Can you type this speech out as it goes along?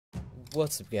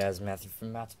What's up, guys? Matthew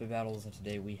from Matt's Big Battles, and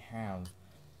today we have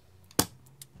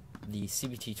the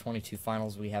CBT22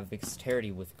 Finals. We have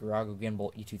Dexterity with Garago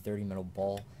Gimbal, E230 Middle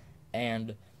Ball,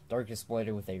 and Darkest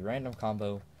Blader with a random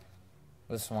combo.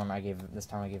 This time I gave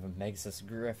him Megasis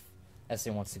Griff,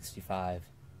 SA165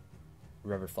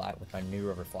 rubber flat with my new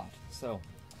rubber flat. So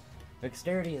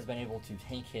Dexterity has been able to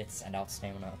tank hits and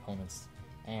out-stamina opponents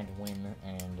and win,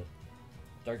 and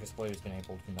Darkest Blader has been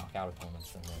able to knock out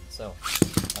opponents and win. So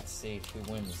let's see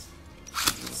who wins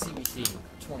CBT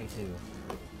 22.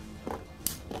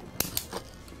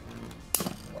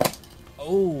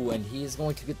 Oh, and he is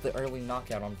going to get the early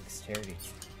knockout on Dexterity.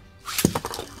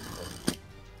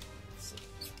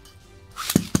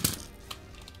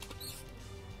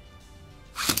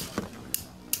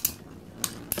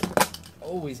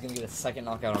 Oh, he's going to get a second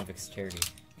knockout on Dexterity.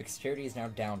 Dexterity is now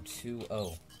down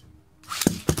 2-0.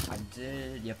 I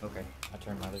did, yep, okay. I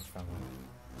turned my other phone on.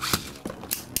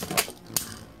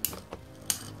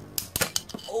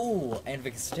 Oh, and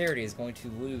Dexterity is going to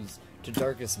lose to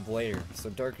Darkest Blader. So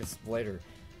Darkest Blader,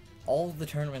 all of the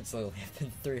tournaments lately have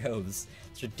been 3-0s.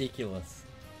 It's ridiculous.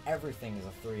 Everything is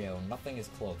a 3-0. Nothing is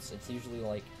close. It's usually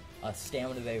like a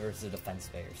stamina bay versus a defense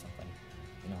bay or something.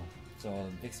 You know. So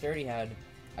Dexterity had,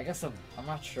 I guess, I'm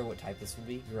not sure what type this would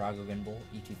be. Garago Gimbal,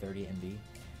 E230 MB.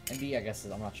 MB, I guess,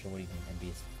 I'm not sure what even MB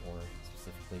is for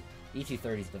specifically.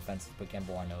 E230 is defensive, but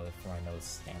Gimbal I know is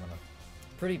stamina.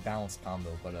 Pretty balanced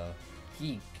combo, but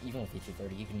even with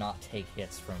E230, you cannot take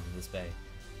hits from this bay.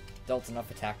 Dealt enough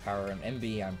attack power, and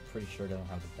MB I'm pretty sure doesn't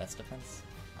have the best defense.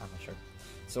 I'm not sure.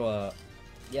 So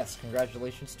yes,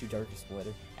 congratulations to Darkest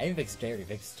Blader. And Dexterity.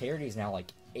 Dexterity is now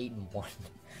like 8-1.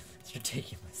 It's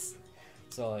ridiculous.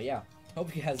 So yeah,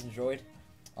 hope you guys enjoyed.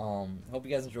 Hope you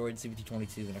guys enjoyed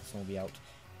CBT22. The next one will be out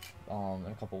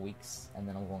in a couple weeks, and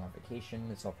then I'm going on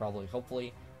vacation, so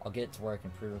hopefully I'll get it to where I can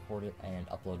pre-record it and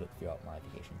upload it throughout my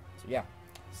vacation. So yeah,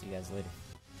 see you guys later.